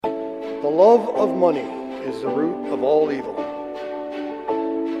The love of money is the root of all evil.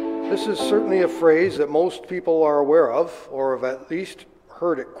 This is certainly a phrase that most people are aware of, or have at least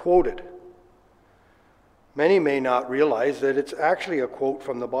heard it quoted. Many may not realize that it's actually a quote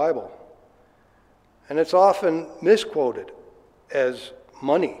from the Bible, and it's often misquoted as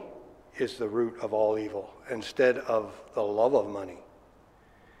money is the root of all evil instead of the love of money.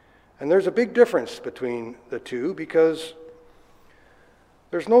 And there's a big difference between the two, because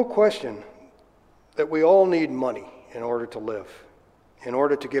there's no question that we all need money in order to live, in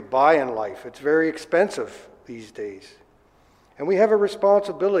order to get by in life. It's very expensive these days. And we have a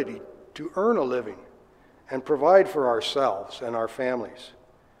responsibility to earn a living and provide for ourselves and our families.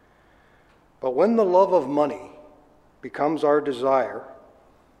 But when the love of money becomes our desire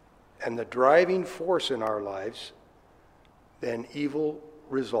and the driving force in our lives, then evil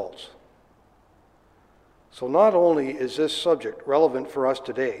results. So not only is this subject relevant for us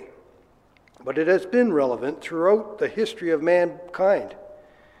today, but it has been relevant throughout the history of mankind,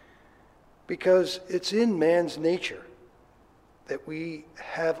 because it's in man's nature that we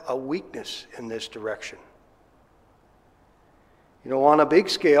have a weakness in this direction. On a big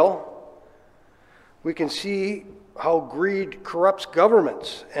scale, we can see how greed corrupts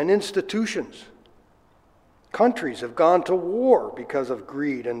governments and institutions. Countries have gone to war because of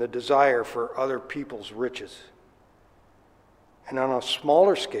greed and the desire for other people's riches. And on a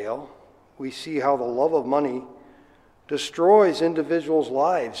smaller scale, we see how the love of money destroys individuals'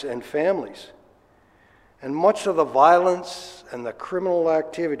 lives and families. And much of the violence and the criminal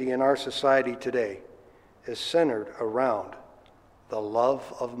activity in our society today is centered around the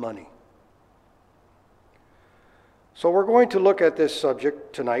love of money. So we're going to look at this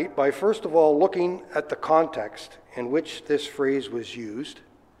subject tonight by first of all looking at the context in which this phrase was used.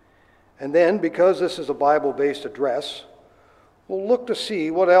 And then, because this is a Bible-based address, we'll look to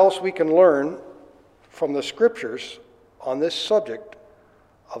see what else we can learn from the Scriptures on this subject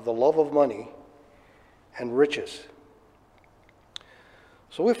of the love of money and riches.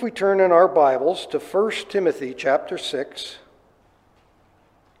 So if we turn in our Bibles to 1 Timothy chapter 6,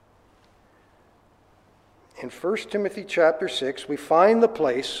 in 1 Timothy chapter 6, we find the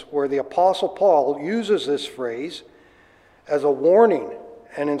place where the Apostle Paul uses this phrase as a warning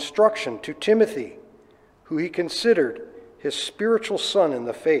and instruction to Timothy, who he considered his spiritual son in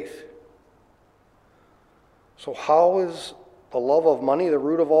the faith. So how is the love of money the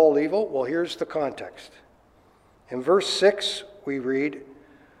root of all evil? Well, here's the context. In verse 6, we read,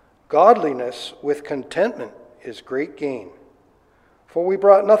 "Godliness with contentment is great gain. For we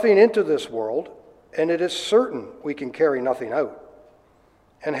brought nothing into this world, and it is certain we can carry nothing out.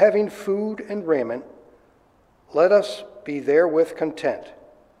 And having food and raiment, let us be therewith content.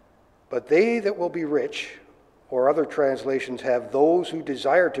 But they that will be rich," or other translations have "those who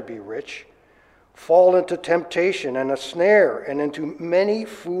desire to be rich," fall into temptation and a snare, and into many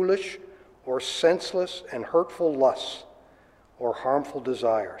foolish or senseless and hurtful lusts or harmful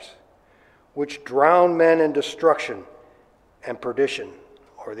desires, which drown men in destruction and perdition,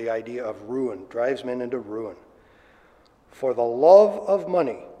 or the idea of ruin, drives men into ruin. For the love of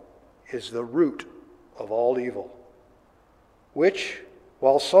money is the root of all evil, which,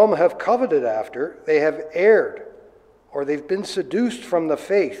 while some have coveted after, they have erred, or they've been seduced from the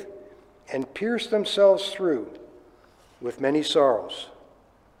faith and pierced themselves through with many sorrows.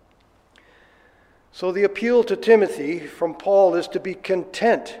 So the appeal to Timothy from Paul is to be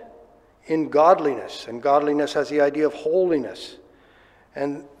content in godliness, and godliness has the idea of holiness.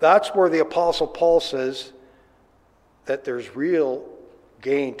 And that's where the Apostle Paul says that there's real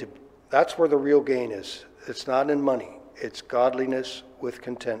gain. That's where the real gain is. It's not in money. It's godliness with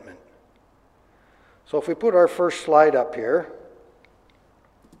contentment. So if we put our first slide up here,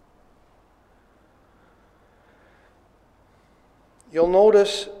 you'll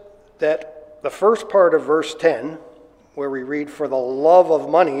notice that the first part of verse 10, where we read, "For the love of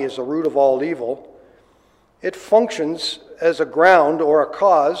money is the root of all evil," it functions as a ground or a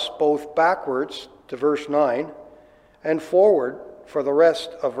cause both backwards to verse 9 and forward for the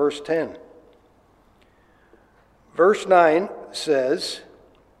rest of verse 10. Verse 9 says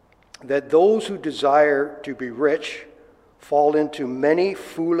that those who desire to be rich fall into many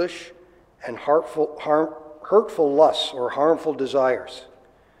foolish and hurtful lusts or harmful desires.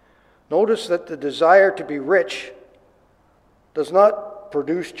 Notice that the desire to be rich does not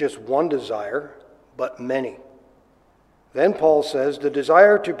produce just one desire, but many. Then Paul says the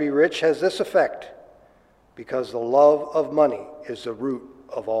desire to be rich has this effect, because the love of money is the root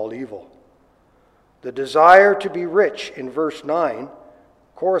of all evil. The desire to be rich in verse 9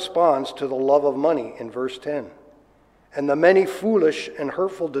 corresponds to the love of money in verse 10. And the many foolish and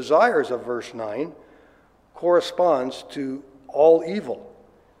hurtful desires of verse 9 corresponds to all evil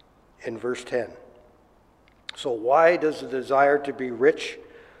in verse 10. So why does the desire to be rich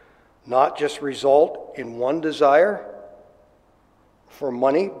not just result in one desire for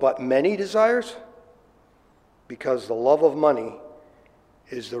money, but many desires? Because the love of money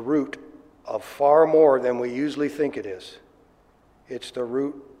is the root of far more than we usually think it is. It's the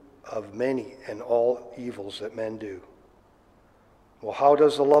root of many and all evils that men do. Well, how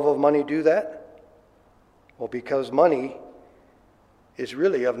does the love of money do that? Well, because money is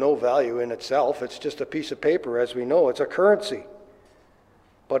really of no value in itself. It's just a piece of paper, as we know. It's a currency.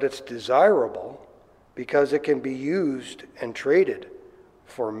 But it's desirable because it can be used and traded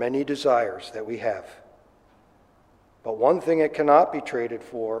for many desires that we have. But one thing it cannot be traded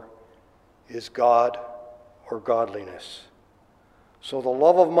for is God or godliness. So the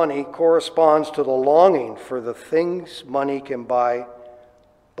love of money corresponds to the longing for the things money can buy,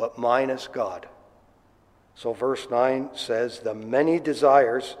 but minus God. So verse 9 says, the many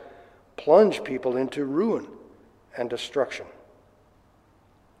desires plunge people into ruin and destruction.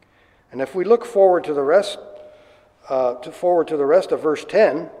 And if we look forward to the rest of verse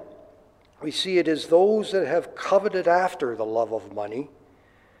 10, we see it is those that have coveted after the love of money,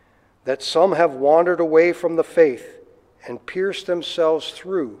 that some have wandered away from the faith and pierced themselves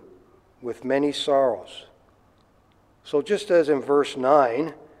through with many sorrows. So just as in verse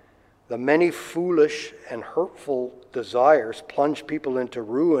 9, the many foolish and hurtful desires plunge people into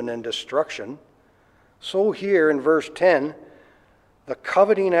ruin and destruction, so here in verse 10, the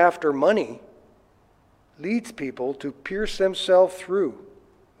coveting after money leads people to pierce themselves through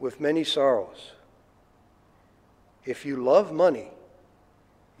with many sorrows. If you love money,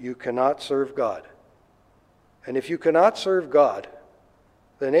 you cannot serve God. And if you cannot serve God,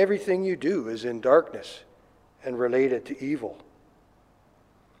 then everything you do is in darkness and related to evil.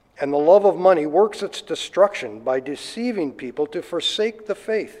 And the love of money works its destruction by deceiving people to forsake the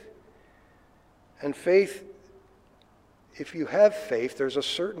faith. And faith, if you have faith, there's a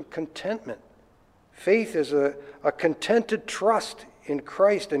certain contentment. Faith is a contented trust in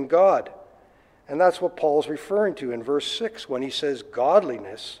Christ and God. And that's what Paul's referring to in verse 6 when he says,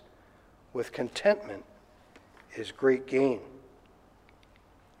 godliness with contentment is great gain.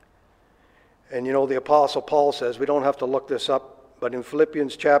 And you know, the Apostle Paul says, we don't have to look this up, but in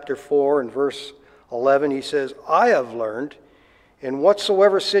Philippians chapter 4 and verse 11, he says, I have learned in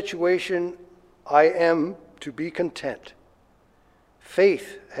whatsoever situation I am to be content.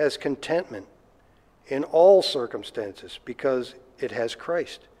 Faith has contentment in all circumstances because it has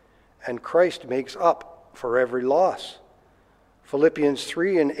Christ, and Christ makes up for every loss. Philippians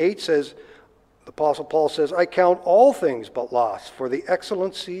 3 and 8 says, the Apostle Paul says, I count all things but loss for the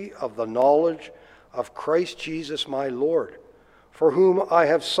excellency of the knowledge of Christ Jesus my Lord, for whom I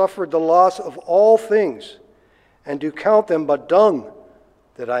have suffered the loss of all things, and do count them but dung,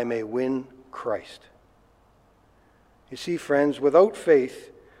 that I may win Christ. You see, friends, without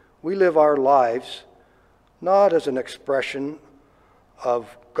faith, we live our lives not as an expression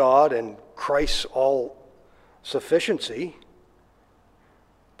of God and Christ's all-sufficiency,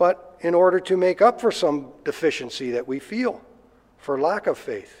 but in order to make up for some deficiency that we feel for lack of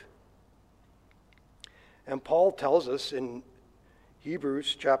faith. And Paul tells us in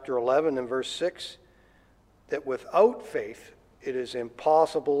Hebrews chapter 11 and verse 6 that without faith it is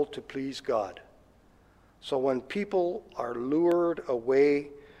impossible to please God. So when people are lured away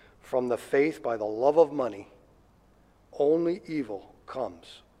from the faith by the love of money, only evil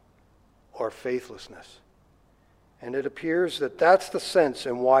comes, or faithlessness. And it appears that that's the sense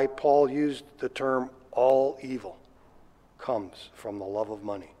in why Paul used the term all evil comes from the love of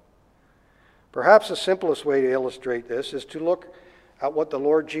money. Perhaps the simplest way to illustrate this is to look at what the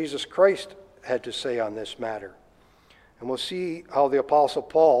Lord Jesus Christ had to say on this matter. And we'll see how the Apostle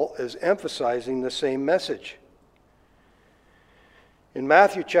Paul is emphasizing the same message. In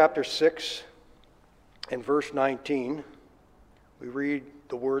Matthew chapter 6 and verse 19, we read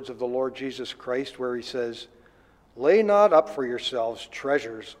the words of the Lord Jesus Christ where he says, lay not up for yourselves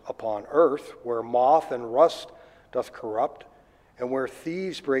treasures upon earth, where moth and rust doth corrupt, and where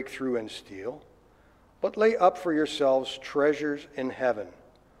thieves break through and steal. But lay up for yourselves treasures in heaven,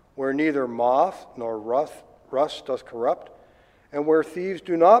 where neither moth nor rust doth corrupt, and where thieves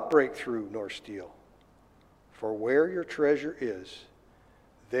do not break through nor steal. For where your treasure is,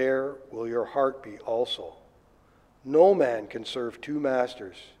 there will your heart be also. No man can serve two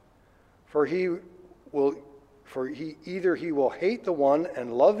masters, for either he will hate the one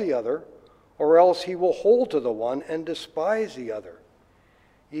and love the other, or else he will hold to the one and despise the other.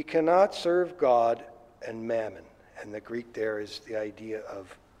 Ye cannot serve God and mammon. And the Greek there is the idea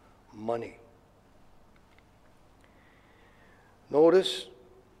of money. Notice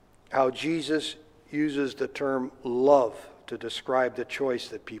how Jesus uses the term love to describe the choice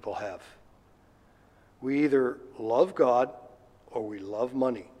that people have. We either love God or we love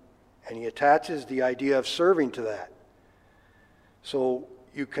money. And he attaches the idea of serving to that. So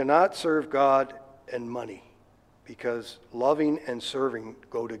you cannot serve God and money, because loving and serving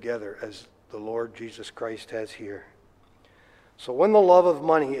go together, as the Lord Jesus Christ has here. So when the love of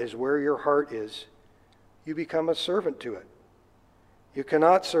money is where your heart is, you become a servant to it. You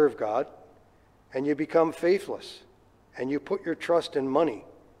cannot serve God, and you become faithless, and you put your trust in money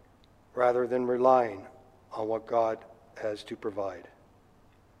rather than relying on what God has to provide.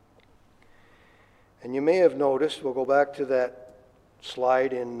 And you may have noticed, we'll go back to that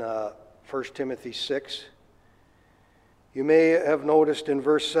slide in 1 Timothy 6. You may have noticed in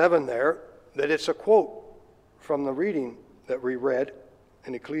verse 7 there that it's a quote from the reading that we read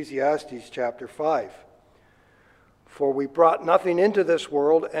in Ecclesiastes chapter 5. For we brought nothing into this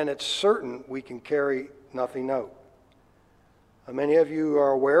world, and it's certain we can carry nothing out. Many of you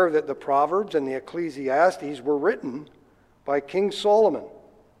are aware that the Proverbs and the Ecclesiastes were written by King Solomon.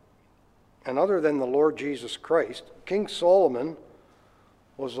 And other than the Lord Jesus Christ, King Solomon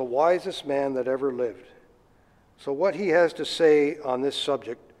was the wisest man that ever lived. So what he has to say on this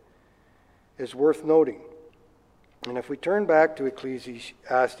subject is worth noting. And if we turn back to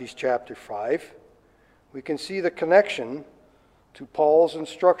Ecclesiastes chapter 5, we can see the connection to Paul's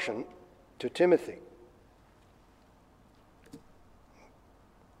instruction to Timothy.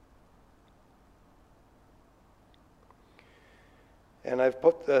 And I've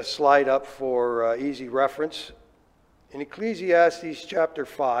put the slide up for easy reference. In Ecclesiastes chapter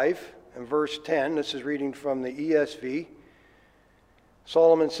 5 and verse 10, this is reading from the ESV,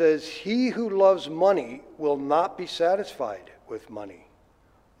 Solomon says, "He who loves money will not be satisfied with money,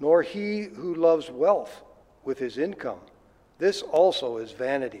 nor he who loves wealth with his income. This also is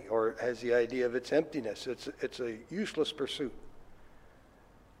vanity," or has the idea of its emptiness. It's a useless pursuit.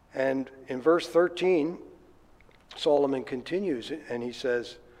 And in verse 13, Solomon continues and he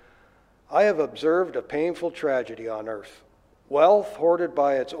says, "I have observed a painful tragedy on earth. Wealth hoarded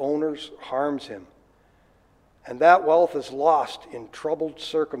by its owners harms him, and that wealth is lost in troubled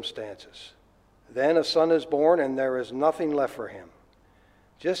circumstances. Then a son is born, and there is nothing left for him.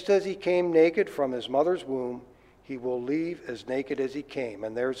 Just as he came naked from his mother's womb, he will leave as naked as he came."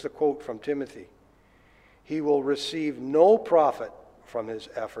 And there's the quote from Timothy. "He will receive no profit from his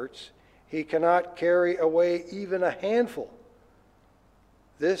efforts. He cannot carry away even a handful.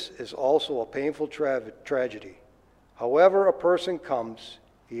 This is also a painful tragedy. However a person comes,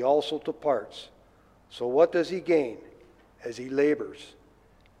 he also departs. So what does he gain as he labors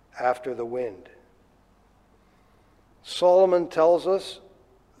after the wind?" Solomon tells us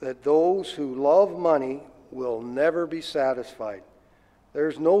that those who love money will never be satisfied.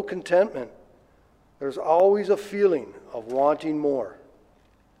 There's no contentment. There's always a feeling of wanting more.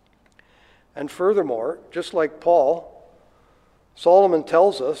 And furthermore, just like Paul, Solomon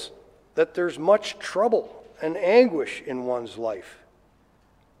tells us that there's much trouble and anguish in one's life.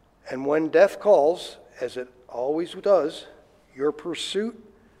 And when death calls, as it always does, your pursuit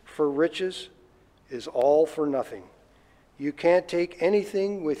for riches is all for nothing. You can't take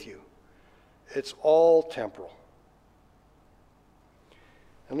anything with you. It's all temporal.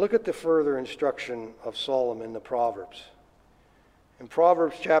 And look at the further instruction of Solomon in the Proverbs. In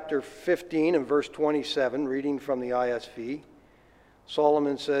Proverbs chapter 15 and verse 27, reading from the ISV,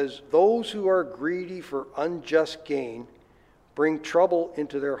 Solomon says, "Those who are greedy for unjust gain bring trouble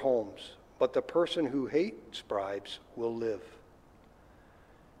into their homes, but the person who hates bribes will live."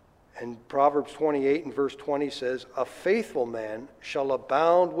 And Proverbs 28 and verse 20 says, "A faithful man shall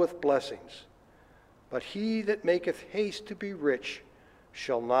abound with blessings, but he that maketh haste to be rich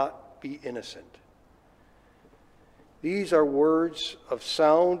shall not be innocent." These are words of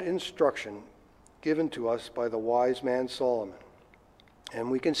sound instruction given to us by the wise man Solomon.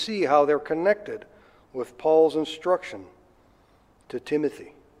 And we can see how they're connected with Paul's instruction to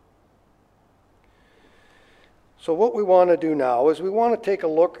Timothy. So what we want to do now is we want to take a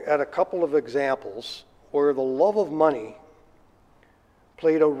look at a couple of examples where the love of money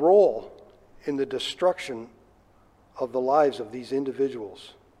played a role in the destruction of the lives of these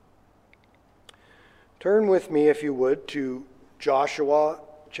individuals. Turn with me, if you would, to Joshua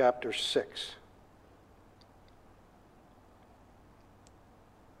chapter 6.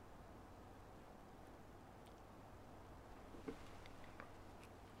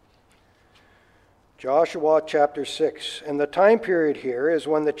 Joshua chapter 6. And the time period here is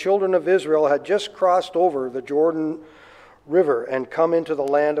when the children of Israel had just crossed over the Jordan River and come into the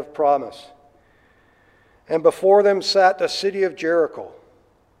land of promise. And before them sat the city of Jericho.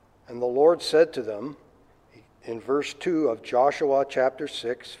 And the Lord said to them, in verse 2 of Joshua chapter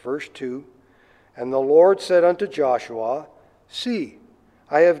 6, verse 2, and the Lord said unto Joshua, See,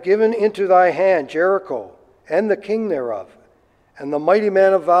 I have given into thy hand Jericho, and the king thereof, and the mighty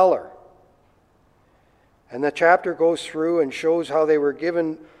man of valor. And the chapter goes through and shows how they were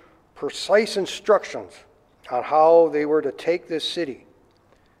given precise instructions on how they were to take this city.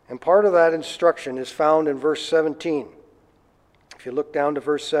 And part of that instruction is found in verse 17. If you look down to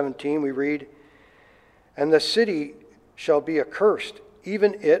verse 17, we read, And the city shall be accursed,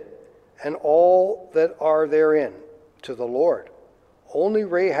 even it and all that are therein, to the Lord. Only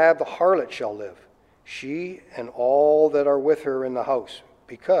Rahab the harlot shall live, she and all that are with her in the house,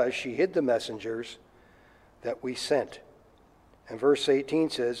 because she hid the messengers that we sent. And verse 18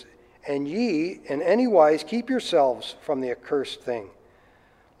 says, And ye in any wise keep yourselves from the accursed thing,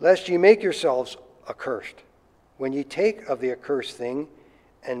 lest ye make yourselves accursed, when ye take of the accursed thing,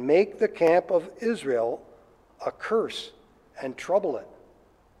 and make the camp of Israel a curse, and trouble it.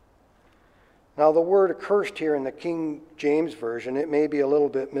 Now the word accursed here in the King James Version, it may be a little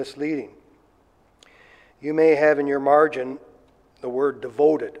bit misleading. You may have in your margin the word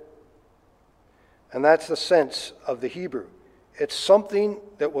devoted. And that's the sense of the Hebrew. It's something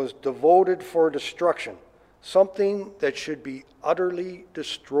that was devoted for destruction, something that should be utterly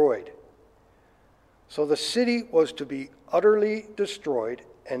destroyed. So the city was to be utterly destroyed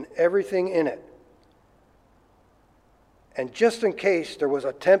and everything in it. And just in case there was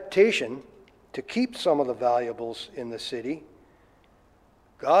a temptation to keep some of the valuables in the city,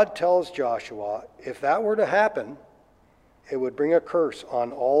 God tells Joshua, if that were to happen, it would bring a curse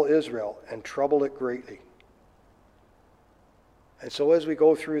on all Israel and trouble it greatly. And so as we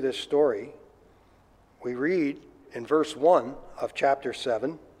go through this story, we read in verse 1 of chapter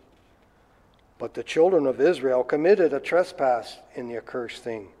 7, But the children of Israel committed a trespass in the accursed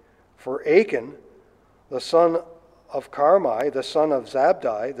thing. For Achan, the son of Carmi, the son of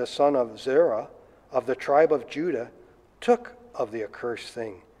Zabdi, the son of Zerah, of the tribe of Judah, took of the accursed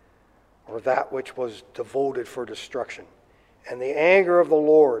thing, or that which was devoted for destruction. And the anger of the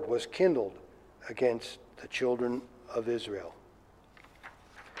Lord was kindled against the children of Israel.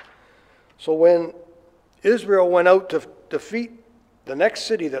 So when Israel went out to defeat the next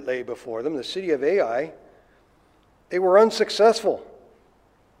city that lay before them, the city of Ai, they were unsuccessful.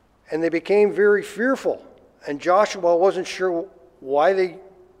 And they became very fearful. And Joshua wasn't sure why they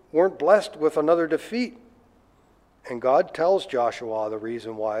weren't blessed with another defeat. And God tells Joshua the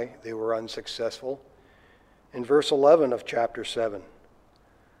reason why they were unsuccessful. In verse 11 of chapter 7,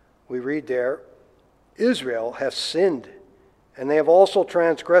 we read there, Israel has sinned, and they have also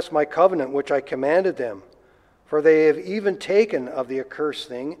transgressed my covenant which I commanded them. For they have even taken of the accursed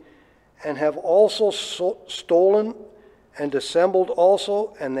thing, and have also stolen and dissembled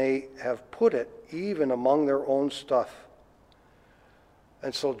also, and they have put it even among their own stuff.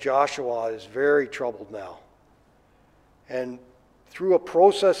 And so Joshua is very troubled now. And through a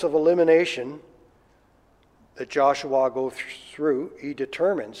process of elimination that Joshua goes through, he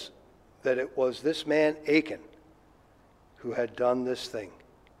determines that it was this man Achan who had done this thing.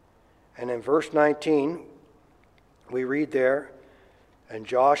 And in verse 19, we read there, And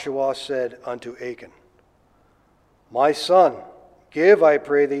Joshua said unto Achan, My son, give, I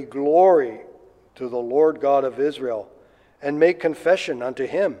pray thee, glory to the Lord God of Israel, and make confession unto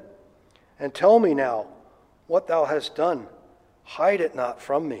him. And tell me now what thou hast done. Hide it not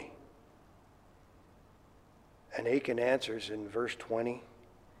from me. And Achan answers in verse 20.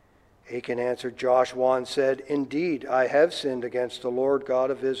 Achan answered Joshua and said, Indeed, I have sinned against the Lord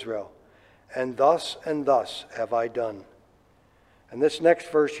God of Israel, and thus have I done. And this next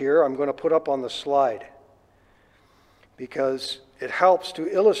verse here I'm going to put up on the slide, because it helps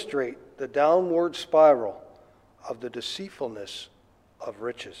to illustrate the downward spiral of the deceitfulness of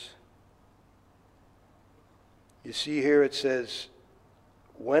riches. You see here it says,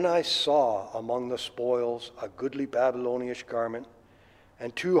 When I saw among the spoils a goodly Babylonish garment,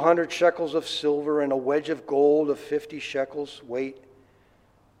 and 200 shekels of silver, and a wedge of gold of 50 shekels weight,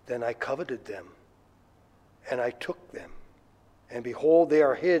 then I coveted them, and I took them. And behold, they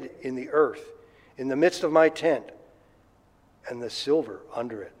are hid in the earth, in the midst of my tent, and the silver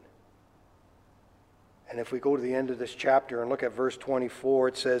under it. And if we go to the end of this chapter and look at verse 24,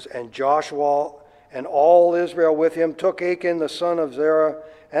 it says, And Joshua and all Israel with him took Achan the son of Zerah,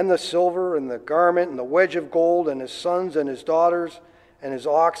 and the silver, and the garment, and the wedge of gold, and his sons and his daughters, and his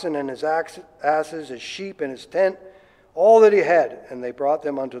oxen and his asses, his sheep and his tent, all that he had. And they brought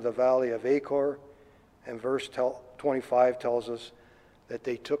them unto the valley of Achor. And verse 25 tells us that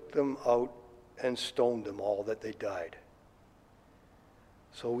they took them out and stoned them all, that they died.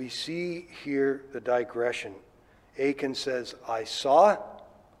 So we see here the digression. Achan says, I saw,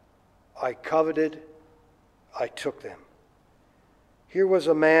 I coveted, I took them. Here was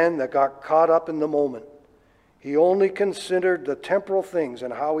a man that got caught up in the moment. He only considered the temporal things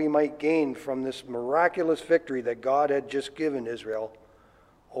and how he might gain from this miraculous victory that God had just given Israel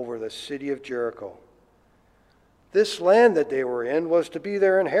over the city of Jericho. This land that they were in was to be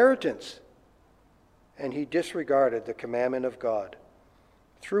their inheritance, and he disregarded the commandment of God,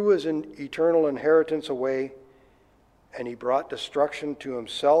 threw his eternal inheritance away, and he brought destruction to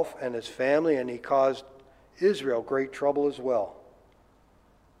himself and his family, and he caused Israel great trouble as well.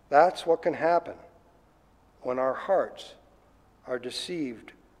 That's what can happen when our hearts are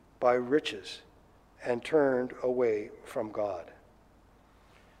deceived by riches and turned away from God.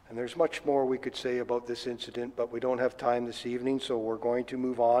 And there's much more we could say about this incident, but we don't have time this evening, so we're going to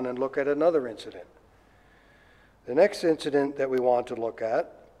move on and look at another incident. The next incident that we want to look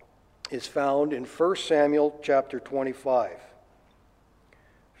at is found in 1 Samuel chapter 25.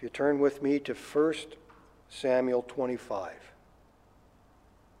 If you turn with me to 1 Samuel 25.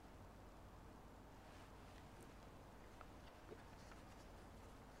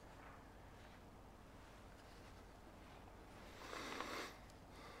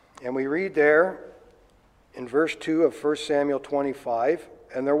 And we read there in verse 2 of 1 Samuel 25,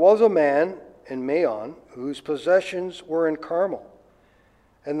 and there was a man in Maon whose possessions were in Carmel.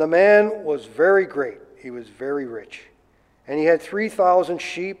 And the man was very great. He was very rich. And he had 3,000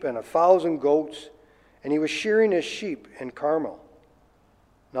 sheep and 1,000 goats, and he was shearing his sheep in Carmel.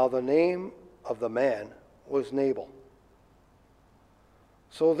 Now the name of the man was Nabal.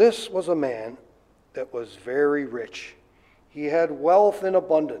 So this was a man that was very rich. He had wealth in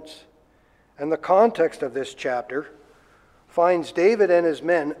abundance. And the context of this chapter finds David and his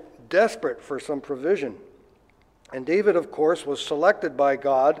men desperate for some provision. And David, of course, was selected by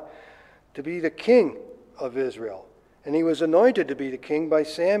God to be the king of Israel. And he was anointed to be the king by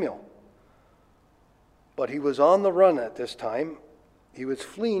Samuel. But he was on the run at this time. He was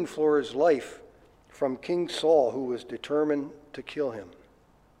fleeing for his life from King Saul, who was determined to kill him.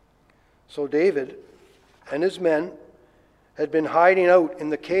 So David and his men had been hiding out in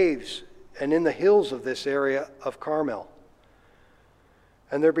the caves and in the hills of this area of Carmel.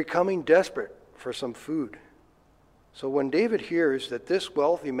 And they're becoming desperate for some food. So when David hears that this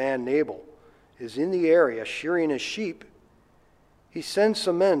wealthy man Nabal is in the area shearing his sheep, he sends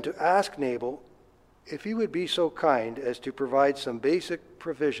some men to ask Nabal if he would be so kind as to provide some basic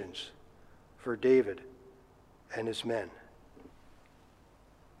provisions for David and his men.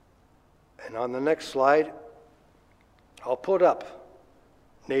 And on the next slide, I'll put up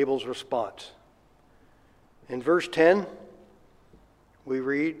Nabal's response. In verse 10, we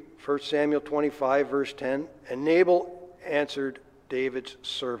read 1 Samuel 25, verse 10, and Nabal answered David's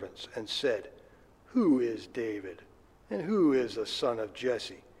servants and said, Who is David, and who is the son of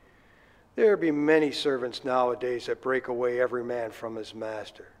Jesse? There be many servants nowadays that break away every man from his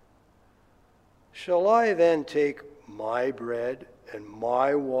master. Shall I then take my bread and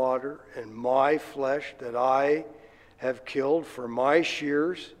my water and my flesh that I have killed for my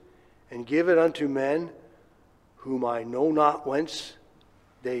shears, and give it unto men whom I know not whence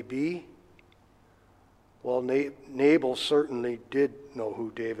they be? Well, Nabal certainly did know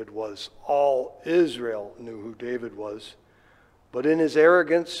who David was. All Israel knew who David was. But in his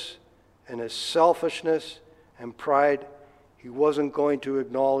arrogance and his selfishness and pride, he wasn't going to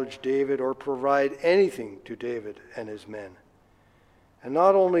acknowledge David or provide anything to David and his men. And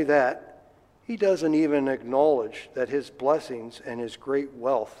not only that, he doesn't even acknowledge that his blessings and his great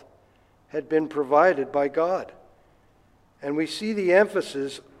wealth had been provided by God. And we see the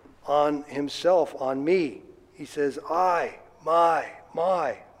emphasis on himself, on me. He says, I, my,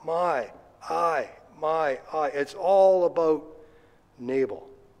 I. It's all about Nabal.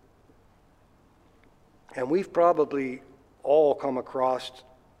 And we've probably all come across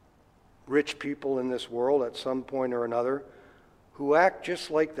rich people in this world at some point or another who act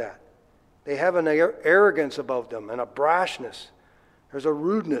just like that. They have an arrogance about them and a brashness. There's a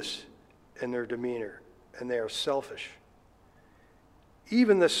rudeness in their demeanor, and they are selfish.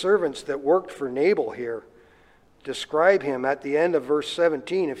 Even the servants that worked for Nabal here describe him at the end of verse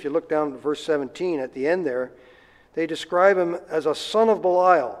 17. If you look down at verse 17 at the end there, they describe him as a son of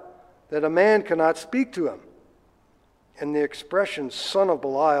Belial, that a man cannot speak to him. And the expression son of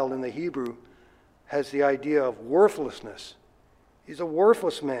Belial in the Hebrew has the idea of worthlessness. He's a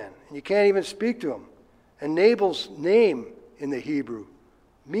worthless man, and you can't even speak to him. And Nabal's name in the Hebrew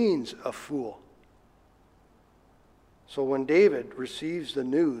means a fool. So when David receives the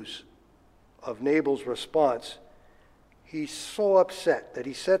news of Nabal's response, he's so upset that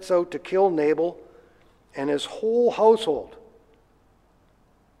he sets out to kill Nabal and his whole household.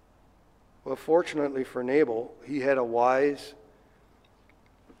 Well, fortunately for Nabal, he had a wise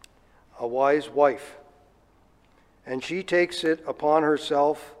wife. And she takes it upon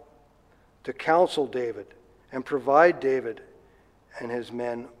herself to counsel David and provide David and his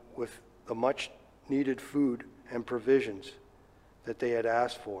men with the much needed food and provisions that they had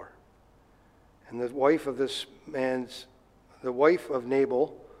asked for. And the wife of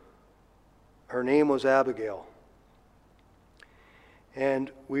Nabal, her name was Abigail.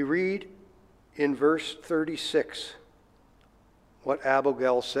 And we read in verse 36 what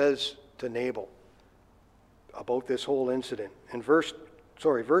Abigail says to Nabal about this whole incident. In verse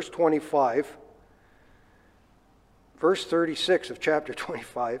 25, verse 36 of chapter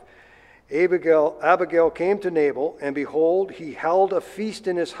 25, Abigail came to Nabal, and behold, he held a feast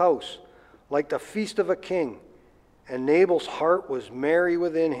in his house, like the feast of a king. And Nabal's heart was merry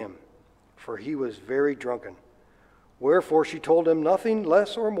within him, for he was very drunken. Wherefore she told him nothing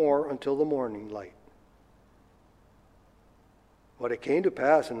less or more until the morning light. But it came to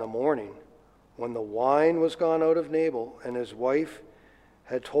pass in the morning, when the wine was gone out of Nabal, and his wife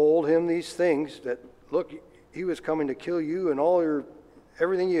had told him these things, that, look, he was coming to kill you and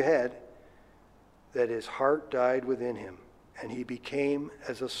everything you had, that his heart died within him, and he became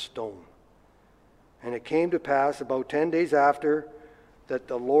as a stone. And it came to pass about 10 days after that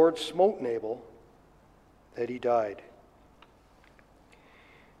the Lord smote Nabal, that he died.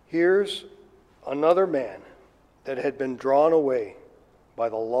 Here's another man that had been drawn away by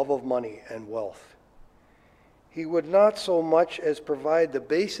the love of money and wealth. He would not so much as provide the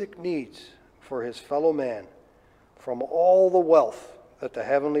basic needs for his fellow man from all the wealth that the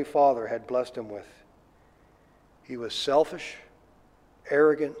Heavenly Father had blessed him with. He was selfish,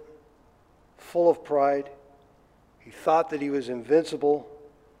 arrogant, full of pride. He thought that he was invincible.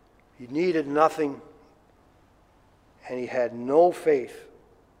 He needed nothing. And he had no faith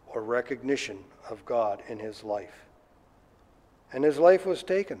or recognition of God in his life. And his life was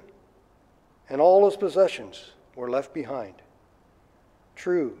taken, and all his possessions were left behind.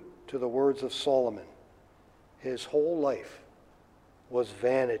 True to the words of Solomon, his whole life was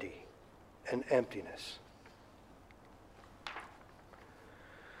vanity and emptiness.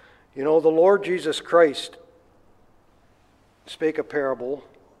 You know, the Lord Jesus Christ spake a parable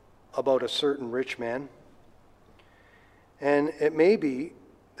about a certain rich man, and it may be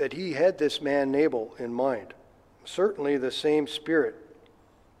that he had this man Nabal in mind. Certainly the same spirit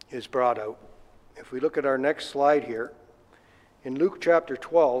is brought out. If we look at our next slide here, in Luke chapter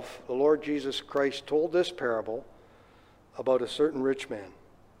 12, the Lord Jesus Christ told this parable about a certain rich man.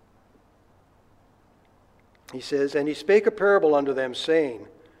 He says, "And he spake a parable unto them, saying,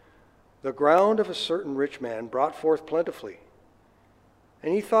 The ground of a certain rich man brought forth plentifully.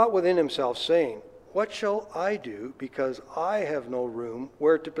 And he thought within himself, saying, What shall I do, because I have no room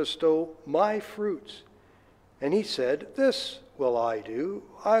where to bestow my fruits? And he said, This will I do.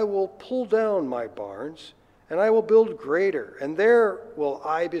 I will pull down my barns, and I will build greater, and there will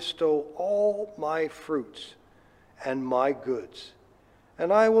I bestow all my fruits and my goods.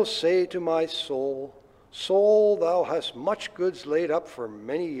 And I will say to my soul, Soul, thou hast much goods laid up for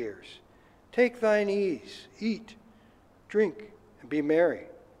many years. Take thine ease, eat, drink, and be merry.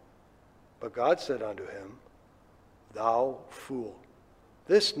 But God said unto him, Thou fool,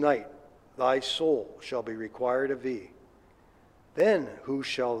 this night thy soul shall be required of thee. Then whose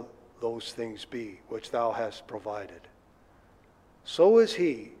shall those things be which thou hast provided? So is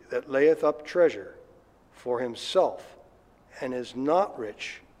he that layeth up treasure for himself, and is not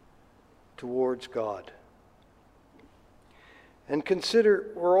rich towards God." And consider,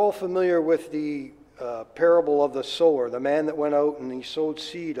 we're all familiar with the parable of the sower, the man that went out and he sowed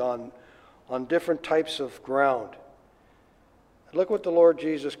seed on different types of ground. Look what the Lord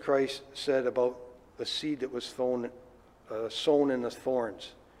Jesus Christ said about the seed that was sown in the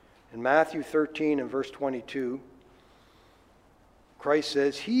thorns. In Matthew 13 and verse 22, Christ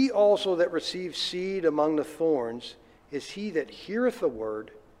says, "He also that receives seed among the thorns is he that heareth the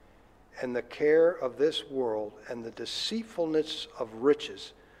word, and the care of this world and the deceitfulness of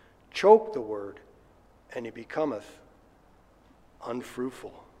riches choke the word, and he becometh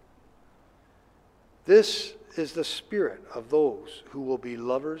unfruitful." This is the spirit of those who will be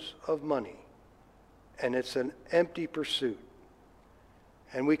lovers of money, and it's an empty pursuit.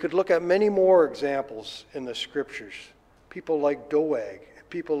 And we could look at many more examples in the scriptures people like Doeg,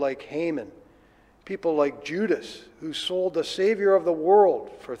 people like Haman, people like Judas, who sold the Savior of the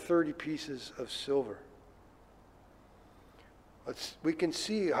world for 30 pieces of silver. We can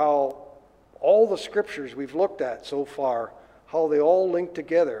see how all the scriptures we've looked at so far, how they all link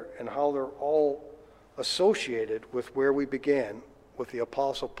together and how they're all associated with where we began with the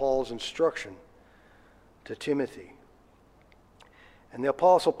Apostle Paul's instruction to Timothy. And the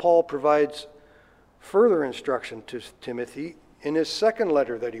Apostle Paul provides further instruction to Timothy in his second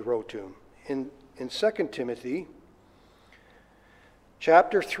letter that he wrote to him. In 2 Timothy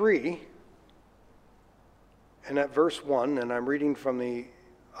chapter 3, and at verse 1, and I'm reading from the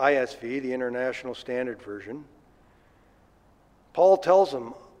ISV, the International Standard Version, Paul tells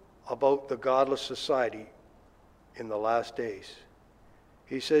him about the godless society in the last days.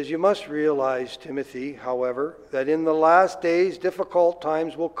 He says, "You must realize, Timothy, however, that in the last days difficult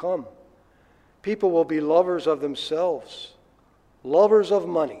times will come. People will be lovers of themselves, lovers of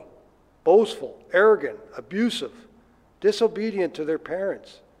money, boastful, arrogant, abusive, disobedient to their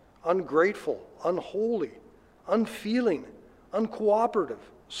parents, ungrateful, unholy, unfeeling, uncooperative,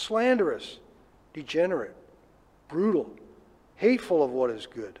 slanderous, degenerate, brutal, hateful of what is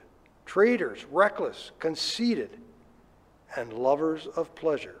good, traitors, reckless, conceited, and lovers of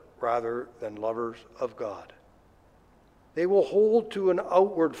pleasure rather than lovers of God. They will hold to an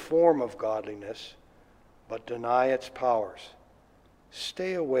outward form of godliness, but deny its powers.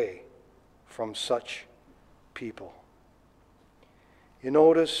 Stay away from such people." You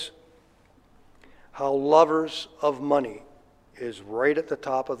notice how lovers of money is right at the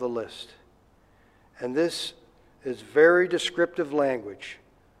top of the list. And this is very descriptive language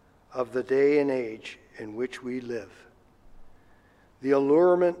of the day and age in which we live. The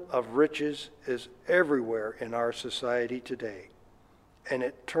allurement of riches is everywhere in our society today, and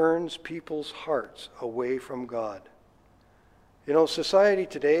it turns people's hearts away from God. You know, society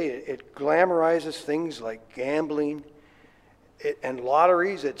today, it glamorizes things like gambling and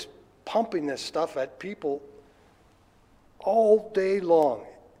lotteries. It's pumping this stuff at people all day long.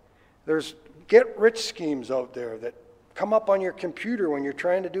 There's get-rich schemes out there that come up on your computer when you're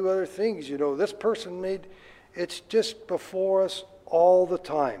trying to do other things. You know, this person made, it's just before us all the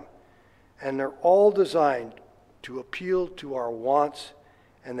time. And they're all designed to appeal to our wants,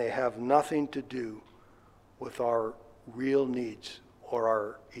 and they have nothing to do with our real needs or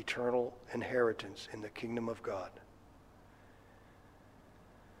our eternal inheritance in the kingdom of God.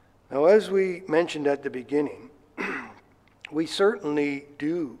 Now, as we mentioned at the beginning, we certainly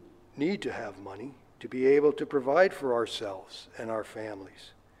do need to have money to be able to provide for ourselves and our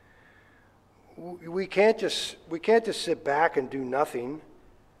families. We can't just sit back and do nothing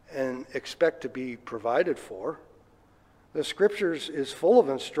and expect to be provided for. The scriptures is full of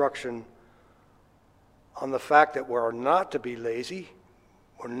instruction on the fact that we're not to be lazy,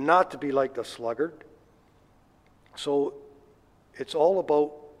 we're not to be like the sluggard. So it's all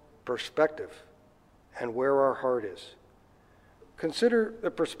about perspective and where our heart is. Consider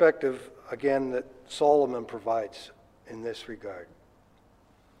the perspective, again, that Solomon provides in this regard.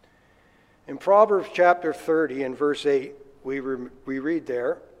 In Proverbs chapter 30 and verse 8, we read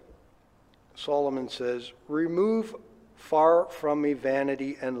there, Solomon says, "Remove far from me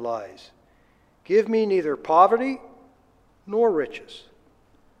vanity and lies. Give me neither poverty nor riches.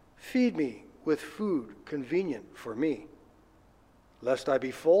 Feed me with food convenient for me, lest I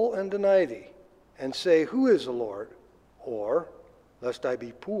be full and deny thee, and say, Who is the Lord? Or, lest I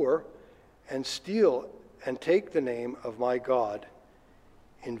be poor and steal and take the name of my God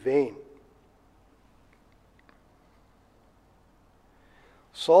in vain."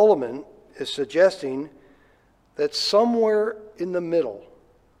 Solomon is suggesting that somewhere in the middle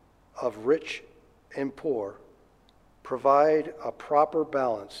of rich and poor, provide a proper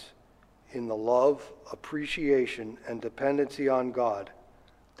balance in the love, appreciation, and dependency on God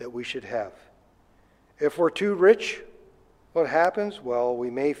that we should have. If we're too rich, what happens? Well, we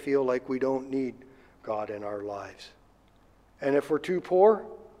may feel like we don't need God in our lives. And if we're too poor,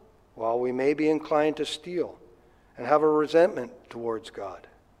 well, we may be inclined to steal and have a resentment towards God.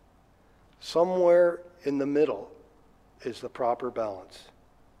 Somewhere in the middle is the proper balance.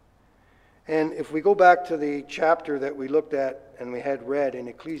 And if we go back to the chapter that we looked at and we had read in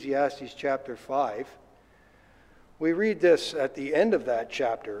Ecclesiastes chapter 5, we read this at the end of that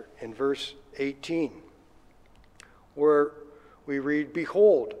chapter in verse 18, where we read,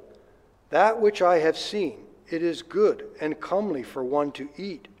 "Behold, that which I have seen, it is good and comely for one to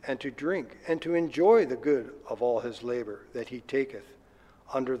eat and to drink and to enjoy the good of all his labor that he taketh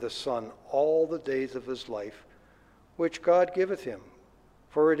under the sun all the days of his life, which God giveth him,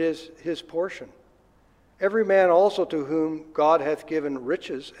 for it is his portion. Every man also to whom God hath given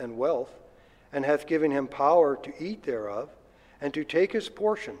riches and wealth, and hath given him power to eat thereof, and to take his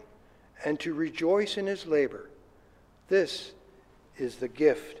portion, and to rejoice in his labor. This is the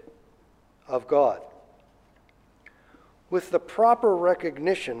gift of God. With the proper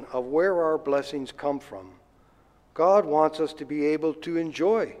recognition of where our blessings come from, God wants us to be able to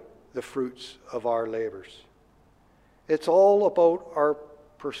enjoy the fruits of our labors. It's all about our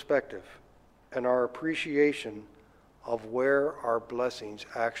perspective and our appreciation of where our blessings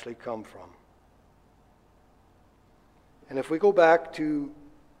actually come from. And if we go back to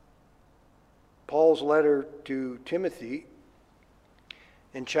Paul's letter to Timothy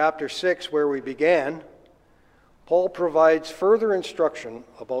in chapter 6, where we began, Paul provides further instruction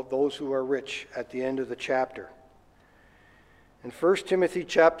about those who are rich at the end of the chapter. In 1 Timothy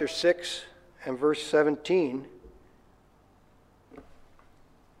chapter 6 and verse 17,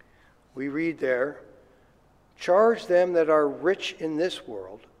 we read there, "Charge them that are rich in this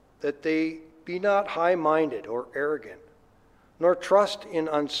world, that they be not high-minded or arrogant, nor trust in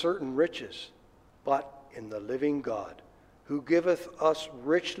uncertain riches, but in the living God, who giveth us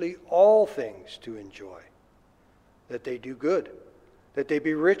richly all things to enjoy. That they do good, that they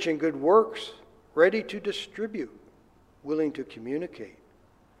be rich in good works, ready to distribute, willing to communicate,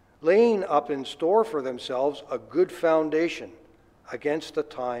 laying up in store for themselves a good foundation against the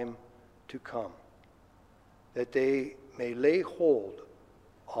time to come, that they may lay hold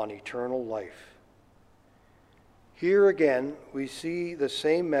on eternal life." Here again, we see the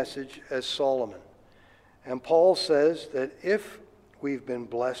same message as Solomon. And Paul says that if we've been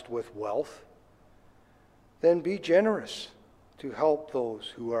blessed with wealth, then be generous to help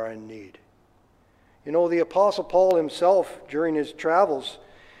those who are in need. You know, the Apostle Paul himself, during his travels,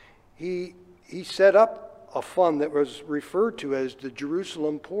 he set up a fund that was referred to as the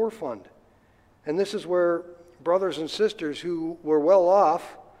Jerusalem Poor Fund. And this is where brothers and sisters who were well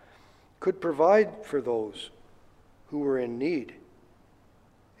off could provide for those who were in need.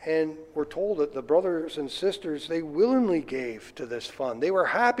 And we're told that the brothers and sisters, they willingly gave to this fund. They were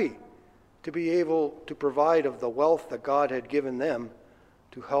happy to be able to provide of the wealth that God had given them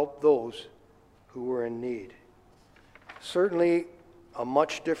to help those who were in need. Certainly a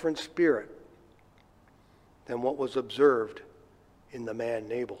much different spirit than what was observed in the man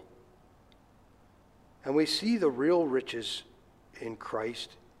Nabal. And we see the real riches in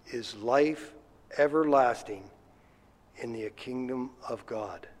Christ is life everlasting in the kingdom of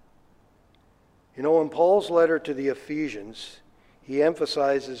God. You know, in Paul's letter to the Ephesians, he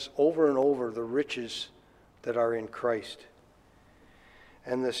emphasizes over and over the riches that are in Christ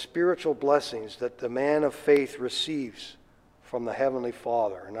and the spiritual blessings that the man of faith receives from the Heavenly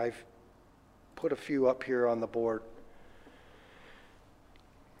Father. And I've put a few up here on the board.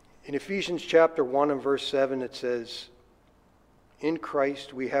 In Ephesians chapter 1 and verse 7, it says, "In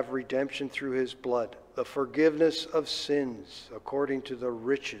Christ we have redemption through his blood, the forgiveness of sins according to the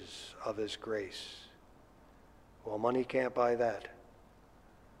riches of his grace." Well, money can't buy that.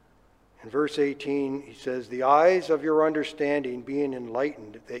 In verse 18, he says, "The eyes of your understanding being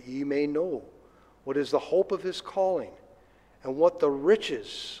enlightened, that ye may know what is the hope of his calling, and what the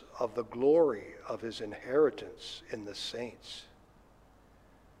riches of the glory of his inheritance in the saints."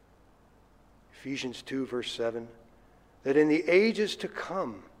 Ephesians 2, verse 7, "That in the ages to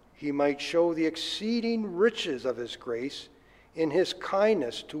come he might show the exceeding riches of his grace in his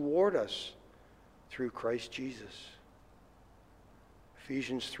kindness toward us through Christ Jesus."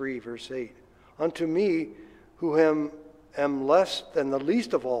 Ephesians 3, verse 8, "Unto me, who am less than the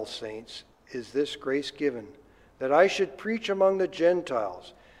least of all saints, is this grace given, that I should preach among the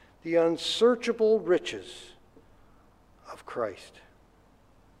Gentiles the unsearchable riches of Christ."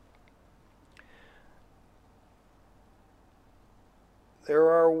 There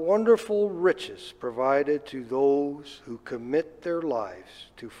are wonderful riches provided to those who commit their lives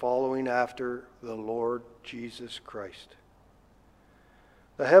to following after the Lord Jesus Christ.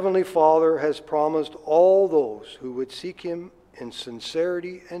 The Heavenly Father has promised all those who would seek him in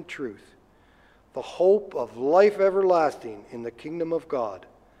sincerity and truth the hope of life everlasting in the kingdom of God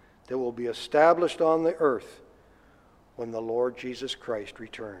that will be established on the earth when the Lord Jesus Christ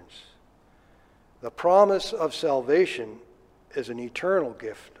returns. The promise of salvation is an eternal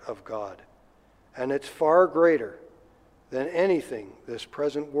gift of God, and it's far greater than anything this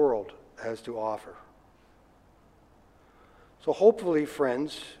present world has to offer. So hopefully,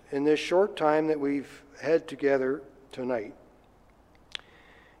 friends, in this short time that we've had together tonight,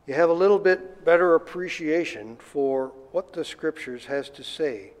 you have a little bit better appreciation for what the Scriptures has to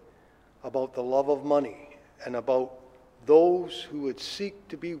say about the love of money and about those who would seek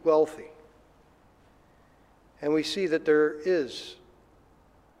to be wealthy. And we see that there is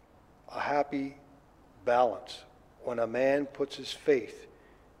a happy balance when a man puts his faith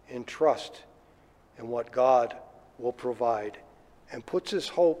in trust in what God will provide and puts his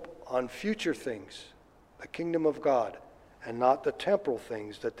hope on future things, the kingdom of God, and not the temporal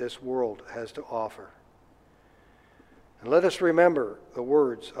things that this world has to offer. And let us remember the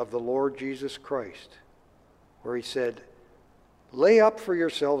words of the Lord Jesus Christ, where he said, "Lay up for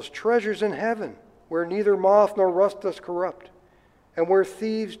yourselves treasures in heaven, where neither moth nor rust does corrupt, and where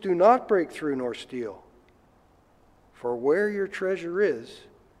thieves do not break through nor steal. For where your treasure is,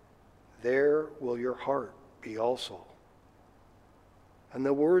 there will your heart be also." And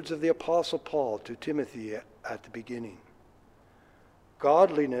the words of the Apostle Paul to Timothy at the beginning,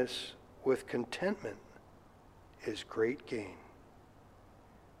 "Godliness with contentment is great gain."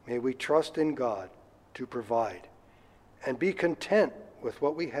 May we trust in God to provide and be content with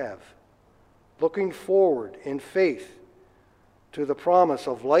what we have, looking forward in faith to the promise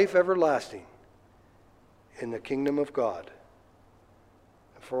of life everlasting in the kingdom of God.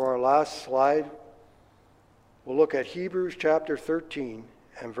 For our last slide, we'll look at Hebrews chapter 13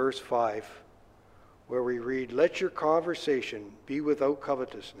 and verse 5, where we read, "Let your conversation be without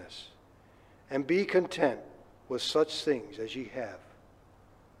covetousness, and be content with such things as ye have.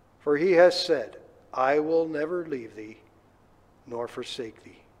 For he has said, I will never leave thee, nor forsake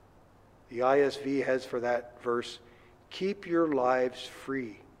thee." The ISV has for that verse, "Keep your lives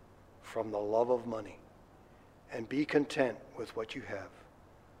free from the love of money, and be content with what you have.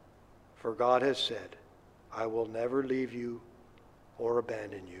 For God has said, I will never leave you or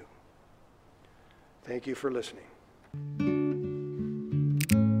abandon you." Thank you for listening.